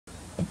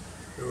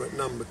We're at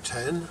number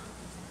 10,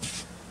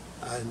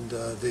 and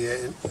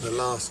the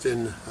last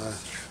in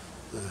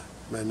the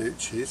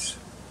Manuchis.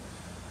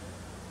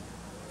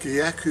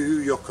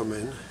 Gyaku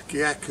Yokomen.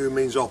 Gyaku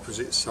means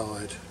opposite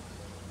side.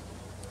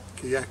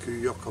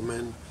 Gyaku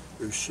Yokomen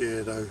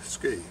Ushiro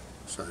Ski.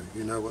 So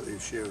you know what the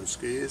Ushiro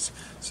Ski is.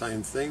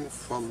 Same thing,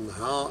 from the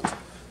heart,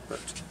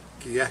 but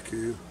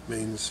Gyaku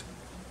means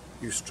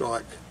you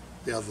strike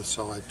the other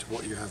side to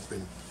what you have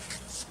been.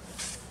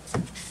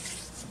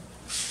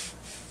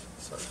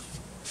 So,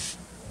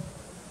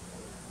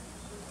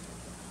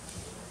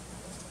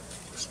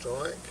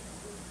 strike.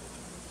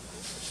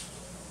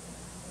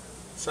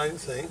 Same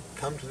thing,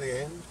 come to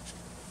the end.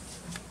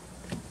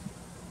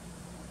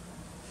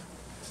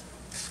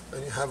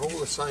 And you have all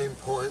the same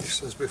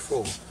points as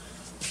before.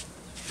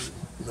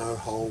 No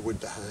hole with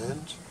the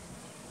hand.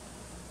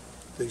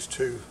 These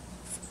two,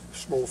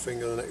 small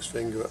finger and the next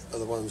finger, are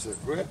the ones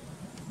that grip.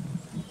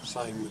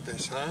 Same with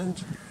this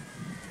hand.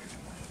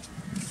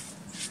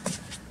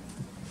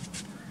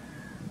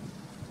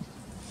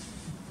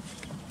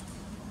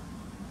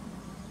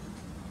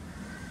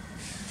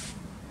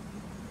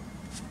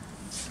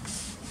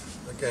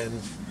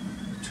 Again,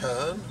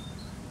 turn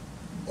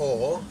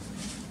or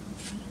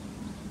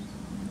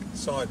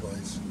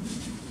sideways.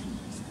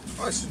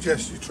 I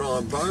suggest you try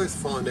them both,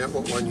 find out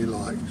what one you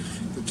like.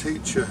 The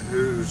teacher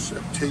who's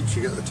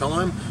teaching at the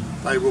time,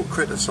 they will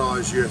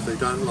criticise you if they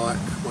don't like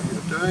what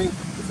you're doing.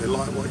 If they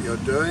like what you're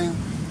doing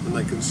and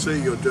they can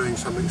see you're doing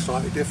something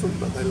slightly different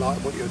but they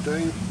like what you're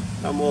doing,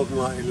 they'll more than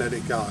likely let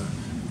it go.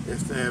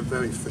 If they're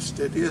very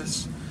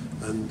fastidious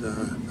and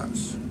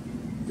perhaps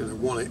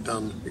want it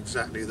done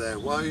exactly their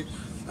way,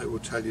 they will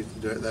tell you to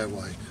do it their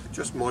way.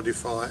 Just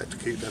modify it to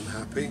keep them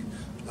happy.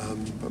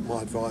 But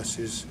my advice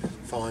is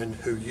find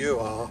who you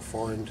are,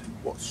 find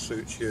what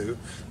suits you,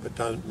 but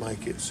don't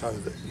make it so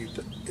that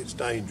it's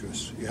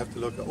dangerous. You have to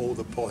look at all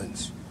the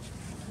points.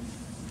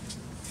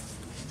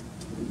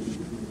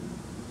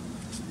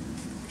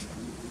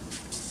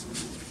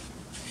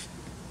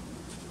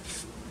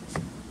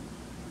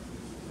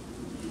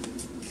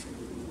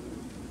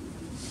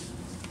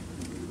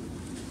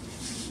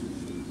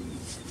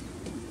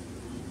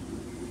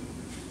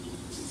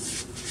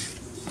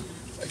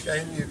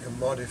 Again, you can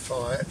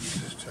modify it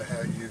to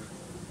how you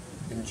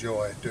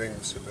enjoy doing the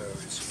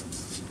Suburis.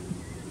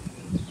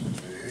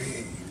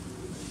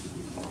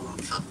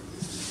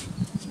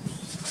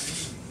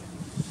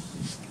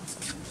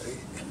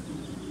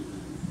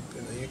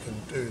 You can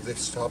do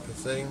this type of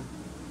thing.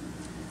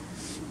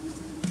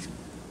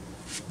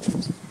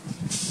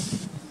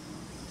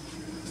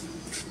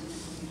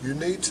 You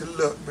need to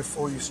look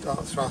before you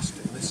start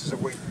thrusting. This is a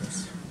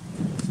weakness.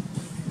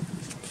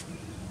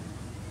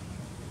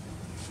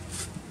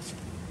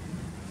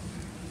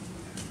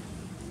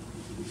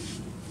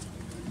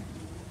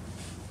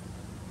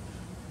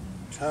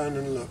 Turn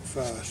and look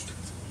first,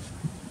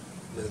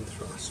 then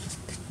thrust.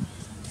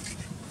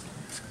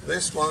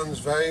 This one's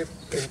very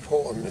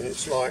important, and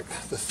it's like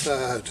the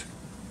third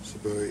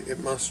Suburi. It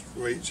must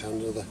reach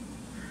under the...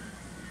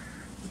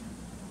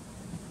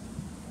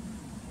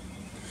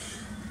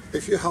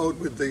 If you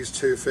hold with these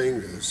two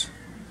fingers,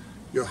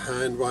 your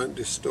hand won't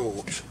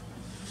distort.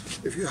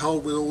 If you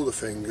hold with all the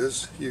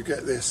fingers, you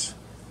get this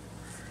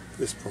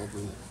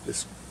problem,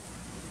 this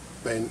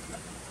bent,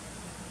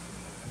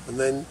 and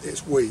then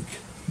it's weak.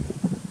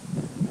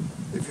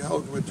 If you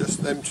hold with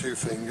just them two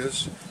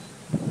fingers,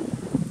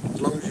 as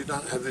long as you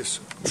don't have this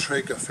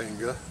trigger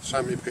finger,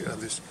 so many people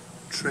have this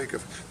trigger,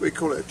 we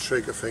call it a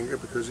trigger finger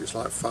because it's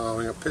like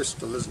firing a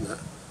pistol, isn't it?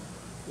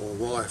 Or a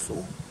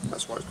rifle,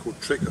 that's why it's called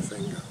trigger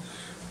finger.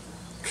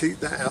 Keep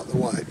that out the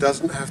way. It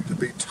doesn't have to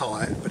be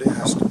tight, but it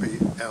has to be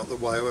out the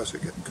way or else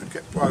it could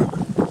get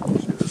broken.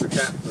 See, there's a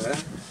gap there,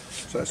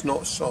 so it's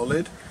not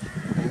solid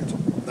and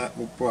that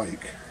will break.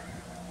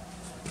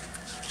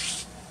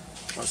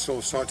 I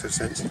saw Saito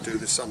Sensei do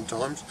this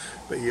sometimes,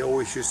 but he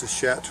always used to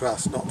shout to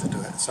us not to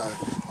do it, so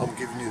I'm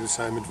giving you the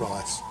same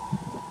advice.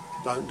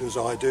 Don't do as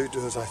I do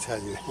as I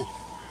tell you.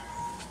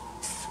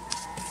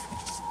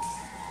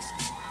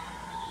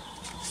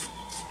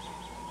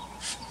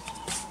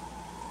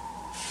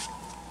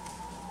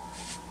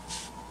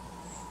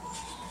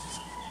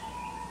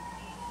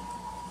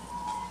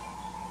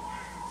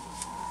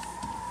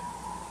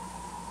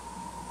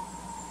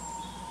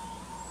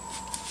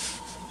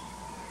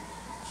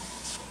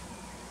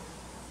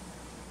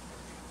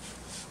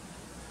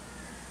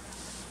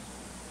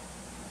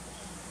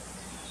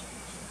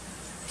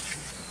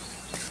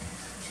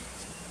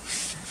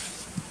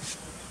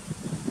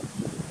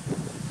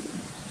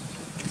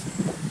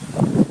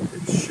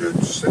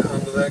 Should sit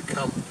under there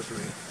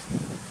comfortably.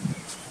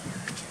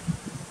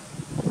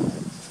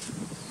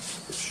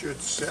 It should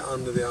sit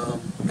under the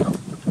arm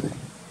comfortably.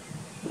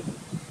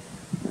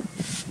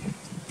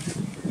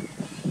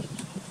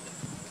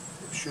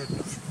 It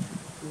shouldn't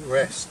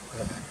rest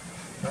there.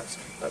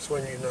 That's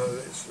when you know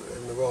that it's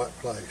in the right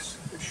place.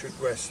 It should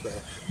rest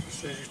there. As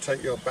soon as you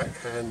take your back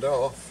hand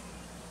off,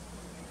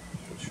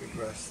 it should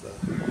rest there.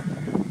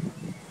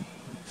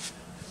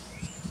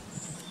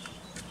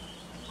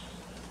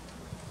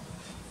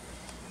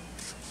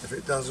 If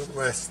it doesn't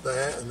rest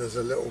there and there's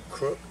a little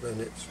crook, then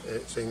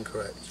it's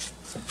incorrect.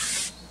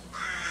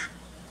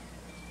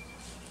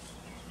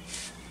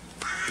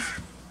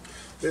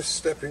 This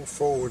stepping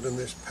forward and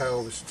this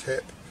pelvis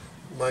tip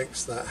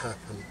makes that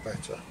happen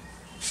better.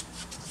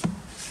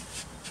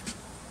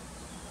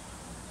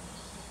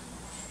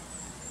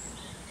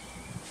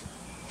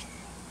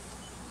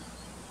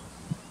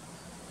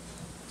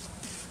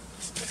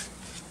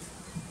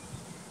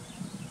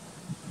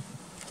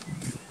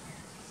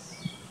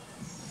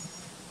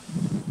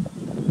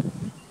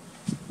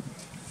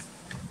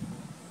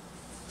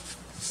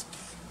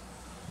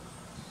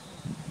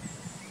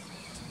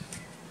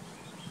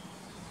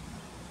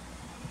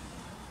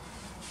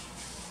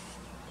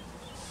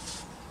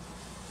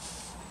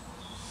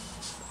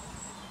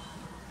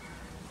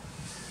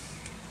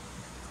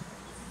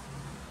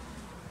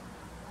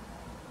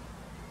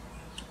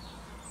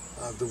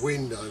 The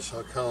window, so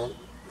I can't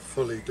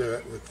fully do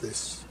it with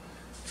this.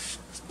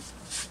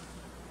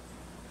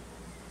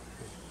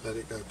 Let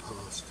it go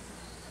past,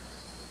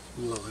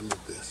 in line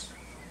with this.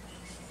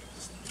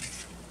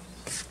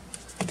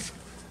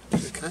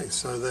 Okay,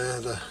 so there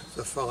are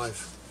the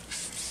 5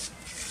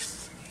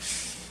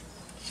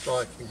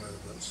 striking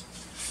movements.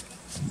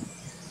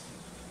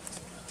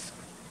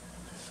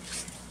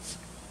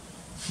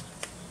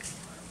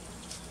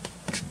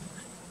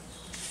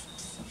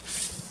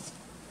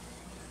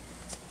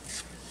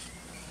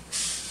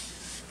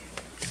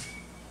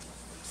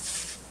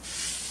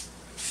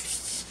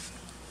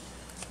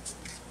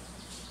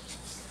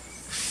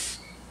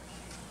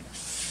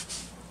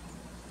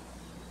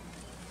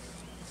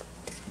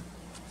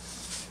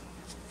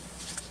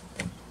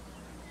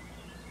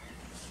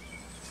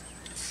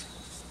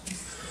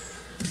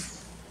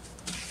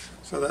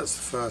 So that's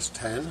the first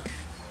 10.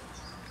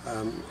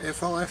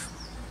 If I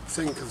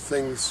think of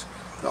things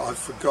that I've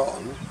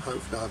forgotten,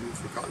 hopefully I haven't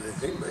forgotten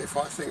anything, but if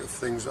I think of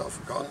things that I've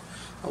forgotten,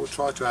 I will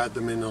try to add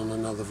them in on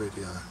another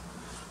video.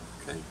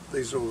 Okay?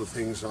 These are all the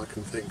things I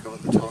can think of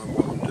at the time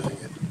while I'm doing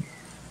it.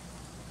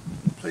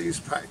 Please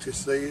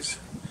practice these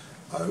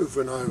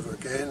over and over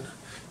again.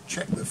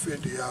 Check the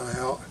video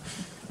out.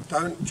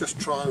 Don't just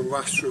try and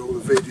rush through all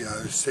the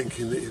videos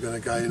thinking that you're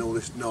going to gain all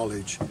this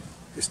knowledge.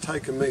 It's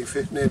taken me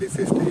nearly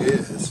 50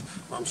 years.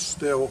 I'm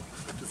still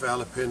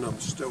developing, I'm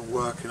still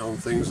working on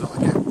things that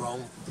I get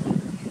wrong.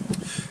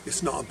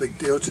 It's not a big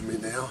deal to me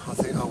now. I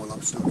think, oh well,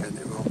 I'm still getting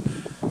it wrong.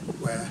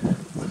 Where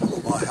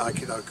all my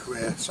Aikido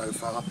career so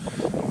far,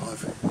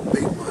 I've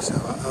beaten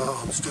myself up,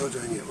 oh, I'm still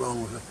doing it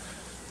wrong.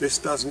 This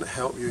doesn't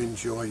help you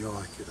enjoy your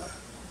Aikido.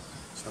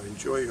 So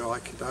enjoy your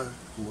Aikido,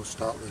 and we'll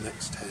start the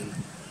next 10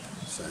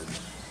 soon.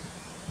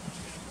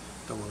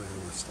 Don't want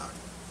to get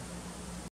stuck.